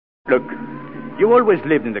Look, you always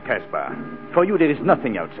lived in the Casbah. For you, there is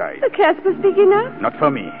nothing outside. The Casbah's big enough? Not for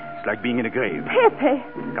me. It's like being in a grave. Pepe.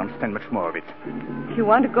 Can't stand much more of it. If you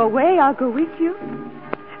want to go away, I'll go with you.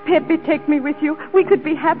 Pepe, take me with you. We could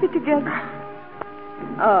be happy together.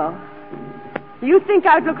 Oh. You think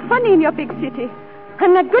I'd look funny in your big city.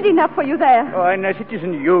 I'm not good enough for you there. Oh, Ines, it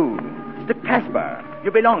isn't you. It's the Casbah.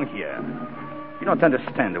 You belong here. You don't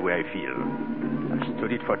understand the way I feel. I've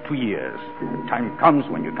stood it for 2 years. The time comes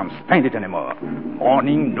when you can't stand it anymore.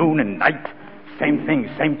 Morning, noon, and night. Same thing,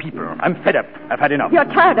 same people. I'm fed up. I've had enough. You're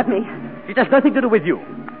tired of me. It has nothing to do with you.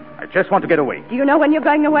 I just want to get away. Do you know when you're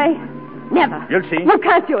going away? Never. You'll see. You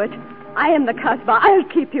can't do it. I am the Casbah. I'll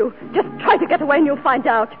keep you. Just try to get away and you'll find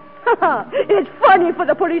out. It's funny for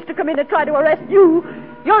the police to come in and try to arrest you.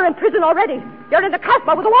 You're in prison already. You're in the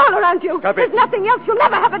Casbah with a wall around you. Stop it. There's nothing else. You'll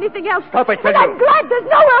never have anything else. Stop, I tell and you. I'm glad there's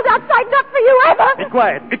no world outside, not for you ever. Be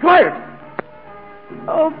quiet. Be quiet.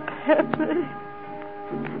 Oh, Pepe.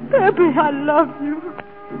 Pepe, I love you.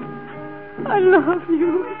 I love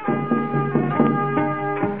you.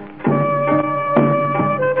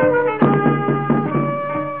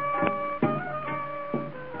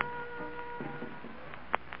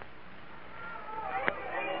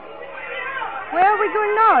 Where are we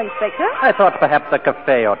going now, Inspector? I thought perhaps a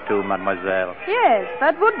cafe or two, mademoiselle. Yes,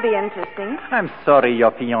 that would be interesting. I'm sorry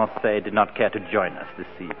your fiancé did not care to join us this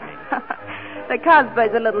evening. The Casbah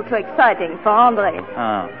is a little too exciting for Andre.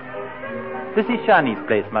 Ah. This is Shani's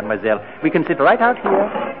place, mademoiselle. We can sit right out here.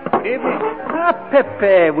 Good evening. Ah,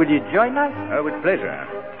 Pepe, will you join us? With pleasure.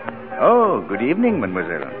 Oh, good evening,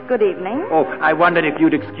 mademoiselle. Good evening. Oh, I wondered if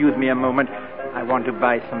you'd excuse me a moment. I want to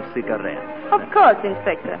buy some cigarettes. Of course,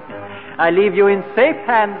 Inspector. I leave you in safe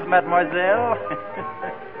hands, mademoiselle.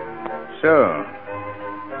 So,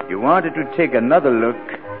 you wanted to take another look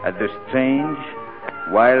at the strange,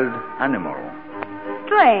 wild animal.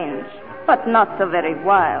 Strange, but not so very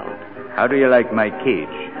wild. How do you like my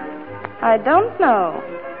cage? I don't know.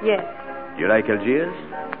 Yes. Do you like Algiers?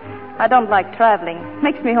 I don't like traveling.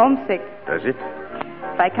 Makes me homesick. Does it?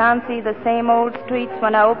 If I can't see the same old streets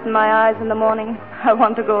when I open my eyes in the morning, I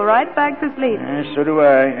want to go right back to sleep. So do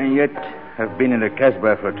I, and yet I've been in the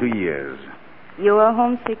Casbah for 2 years. You are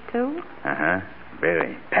homesick, too? Uh-huh.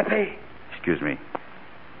 Very. Pepe. Excuse me.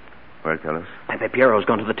 Well, tell us. Pepe Piero's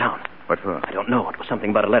gone to the town. What for? I don't know. It was something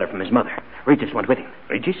about a letter from his mother. Regis went with him.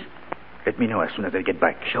 Regis? Let me know as soon as I get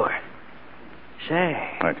back. Sure. Say.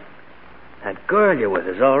 What? That girl you're with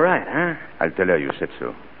is all right, huh? I'll tell her you said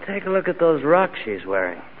so. Take a look at those rocks she's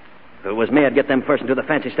wearing. If it was me, I'd get them first and do the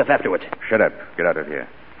fancy stuff afterwards. Shut up. Get out of here.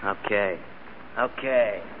 Okay.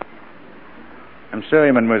 I'm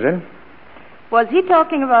sorry, mademoiselle. Was he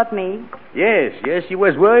talking about me? Yes, he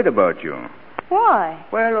was worried about you. Why?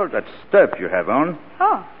 Well, all that stuff you have on.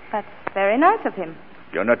 Oh, that's very nice of him.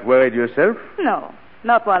 You're not worried yourself? No,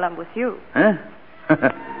 not while I'm with you. Huh?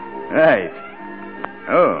 Right.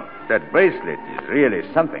 Oh, that bracelet is really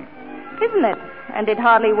something. Isn't it? And it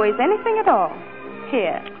hardly weighs anything at all.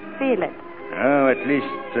 Here, feel it. Oh, at least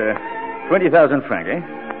 20,000 francs, eh?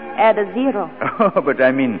 Add a zero. Oh, but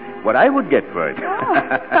I mean, what I would get for it.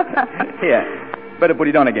 Here, better put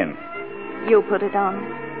it on again. You put it on,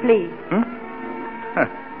 please. Huh.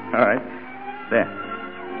 All right. There.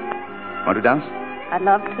 Want to dance? I'd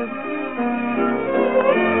love to.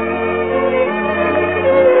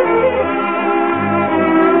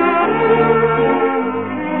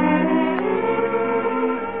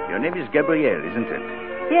 Your name is Gabrielle, isn't it?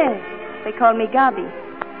 Yes, they call me Gabi.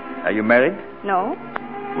 Are you married? No?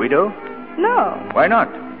 Widow? No. Why not?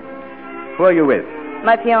 Who are you with?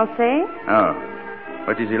 My fiancé? Oh.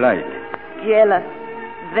 What is he like? Jealous.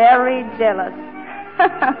 Very jealous.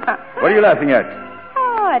 What are you laughing at?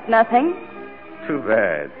 Oh, at nothing. Too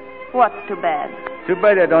bad. What's too bad? Too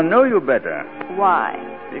bad I don't know you better. Why?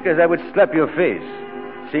 Because I would slap your face.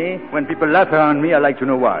 See? When people laugh around me, I like to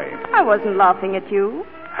know why. I wasn't laughing at you.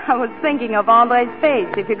 I was thinking of Andre's face,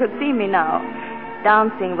 if you could see me now.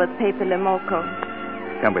 Dancing with Pepe le Moko.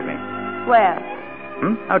 Come with me. Where?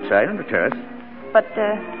 Outside on the terrace. But,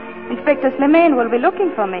 Inspector Slimane will be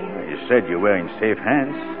looking for me. You said you were in safe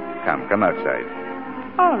hands. Come outside.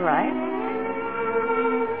 All right.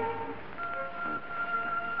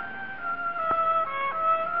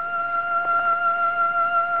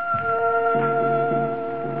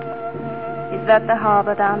 Is that the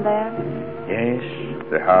harbor down there? Yes,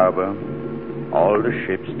 the harbor. All the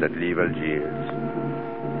ships that leave Algiers.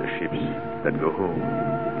 The ships that go home.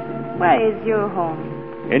 Where is your home?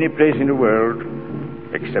 Any place in the world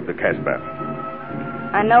except the Casbah.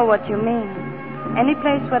 I know what you mean. Any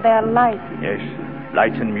place where there are lights. Yes,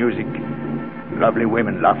 lights and music. Lovely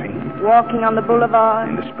women laughing. walking on the boulevard.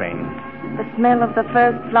 In the spring. The smell of the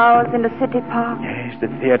first flowers in the city park. Yes, the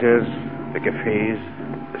theaters, the cafes,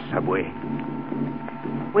 the subway.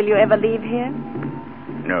 Will you ever leave here?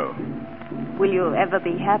 No. Will you ever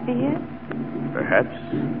be happy here? Perhaps.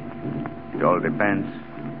 It all depends.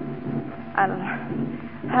 I'll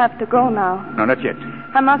have to go now. No, not yet.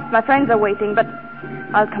 I must. My friends are waiting, but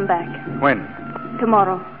I'll come back. When?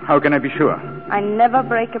 Tomorrow. How can I be sure? I never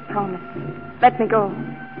break a promise. Let me go.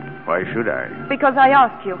 Why should I? Because I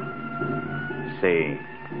asked you. Say,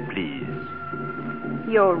 please.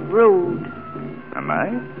 You're rude. Am I?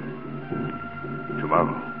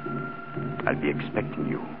 Tomorrow, I'll be expecting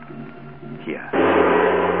you here.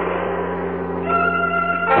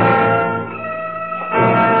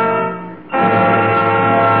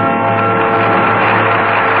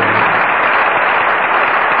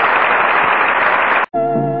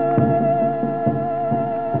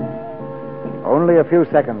 Only a few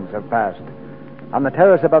seconds have passed. On the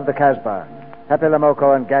terrace above the Casbah, Pepe le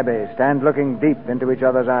Moko and Gabby stand looking deep into each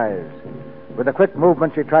other's eyes. With a quick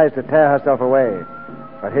movement, she tries to tear herself away,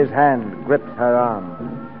 but his hand grips her arm.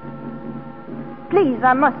 Please,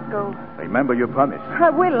 I must go. Remember your promise. I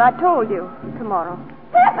will. I told you. Tomorrow.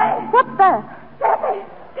 Pepe! What's that? Pepe!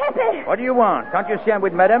 Pepe! What do you want? Can't you see I'm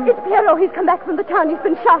with Madame? It's Pierrot. He's come back from the town. He's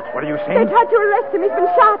been shot. What are you They saying? tried to arrest him. He's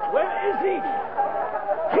been shot. Where is he?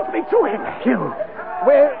 Take me to him. You.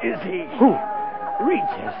 Where is he? Who?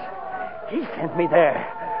 Regis. He sent me there.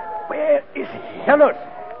 Where is he? Carlos,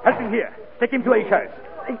 help him here. Take him to ALGIERS.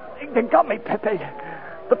 They got me, Pepe.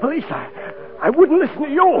 The police. I wouldn't listen to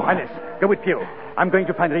you. Hannes, go with Pierrot. I'm going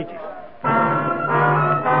to find Regis.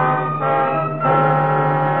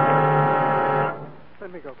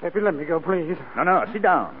 Let me go, Pepe. Let me go, please. No, sit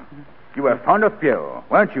down. You were fond of Pierrot,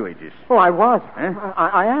 weren't you, Regis? Oh, I was. Eh?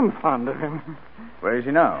 I am fond of him. Where is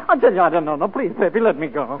he now? I'll tell you, I don't know. No, please, Pepe, let me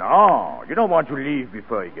go. No, you don't want to leave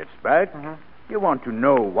before he gets back. You want to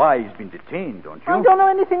know why he's been detained, don't you? I don't know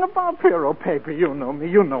anything about Pierrot, Pepe. You know me.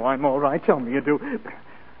 You know I'm all right. Tell me you do.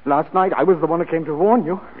 Last night, I was the one who came to warn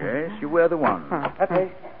you. Yes, you were the one.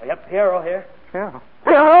 Pepe, I got Pierrot here. Pierrot.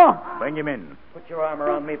 Pierrot! Bring him in. Put your arm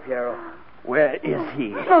around me, Pierrot. Where is he?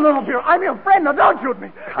 No, Pierrot. I'm your friend. No, don't shoot me.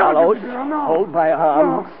 Carlos, don't shoot me, Pierrot, no. hold my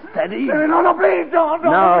arm. Steady. No, please, don't.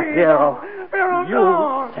 Now, Please, Pierrot, Pierrot, you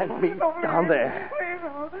no. sent me No, down there. Please,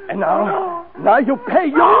 no. And now you pay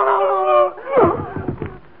your... No.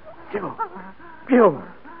 You.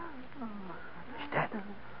 He's dead.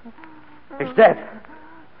 He's dead.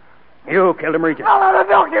 You killed him, Regis. No,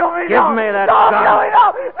 don't kill me. Give me that gun. gun.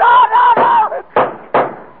 No.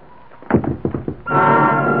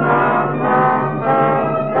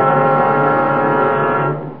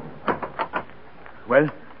 Well?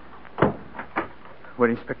 Well,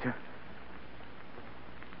 Inspector?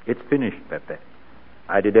 It's finished, Pepe.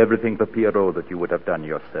 I did everything for Pierrot that you would have done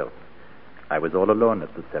yourself. I was all alone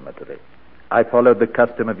at the cemetery. I followed the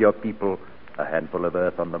custom of your people, a handful of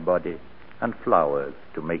earth on the body, and flowers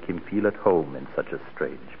to make him feel at home in such a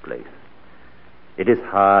strange place. It is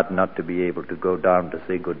hard not to be able to go down to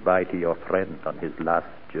say goodbye to your friend on his last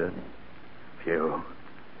journey. Pierrot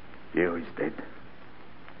is dead.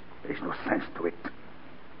 There's no sense to it.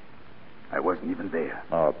 I wasn't even there.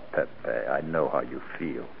 Oh, Pepe, I know how you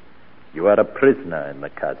feel. You are a prisoner in the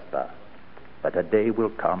Casbah. But a day will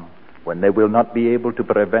come when they will not be able to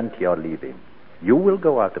prevent your leaving. You will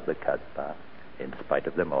go out of the Casbah in spite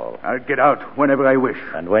of them all. I'll get out whenever I wish.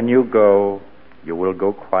 And when you go, you will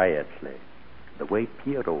go quietly, the way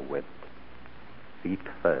Pierrot went, feet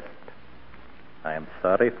first. I am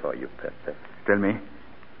sorry for you, Pepe. Tell me,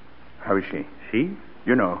 how is she? She?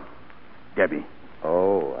 You know, Gabby.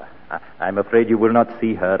 Oh, I'm afraid you will not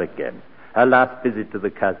see her again. Her last visit to the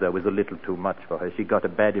Casbah was a little too much for her. She got a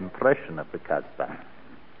bad impression of the Casbah.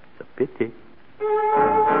 It's a pity.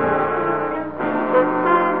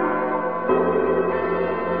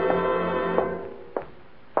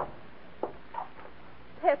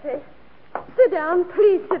 Pepe, sit down.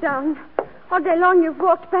 Please sit down. All day long you've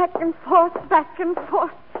walked back and forth.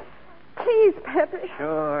 Please, Pepe.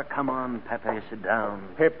 Sure, come on, Pepe, sit down.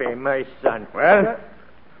 Pepe, my son. Well,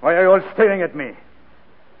 why are you all staring at me?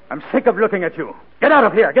 I'm sick of looking at you. Get out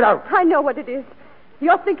of here. Get out. I know what it is.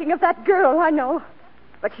 You're thinking of that girl, I know.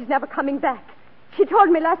 But she's never coming back. She told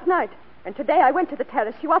me last night. And today I went to the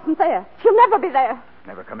terrace. She wasn't there. She'll never be there.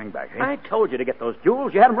 Never coming back, eh? I told you to get those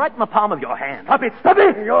jewels. You had them right in the palm of your hand. Stop it. Stop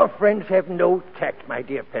it. Your friends have no tact, my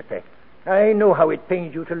dear Pepe. I know how it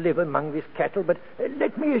pains you to live among this cattle, but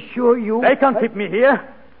let me assure you... They can't keep me here.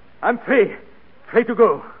 I'm free. Free to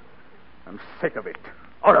go. I'm sick of it.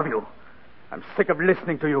 All of you. I'm sick of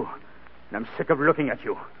listening to you. And I'm sick of looking at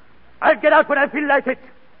you. I'll get out when I feel like it.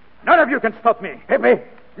 None of you can stop me. Pepe,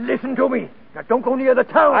 listen to me. Now, don't go near the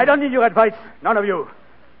town. I don't need your advice. None of you.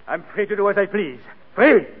 I'm free to do as I please.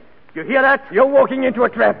 Free? You hear that? You're walking into a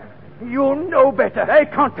trap. You know better. They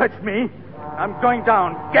can't touch me. I'm going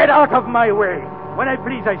down. Get out of my way. When I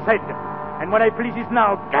please, I said. And when I please is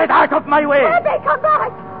now. Get out of my way. Pepe, come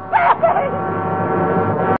back! Pepe!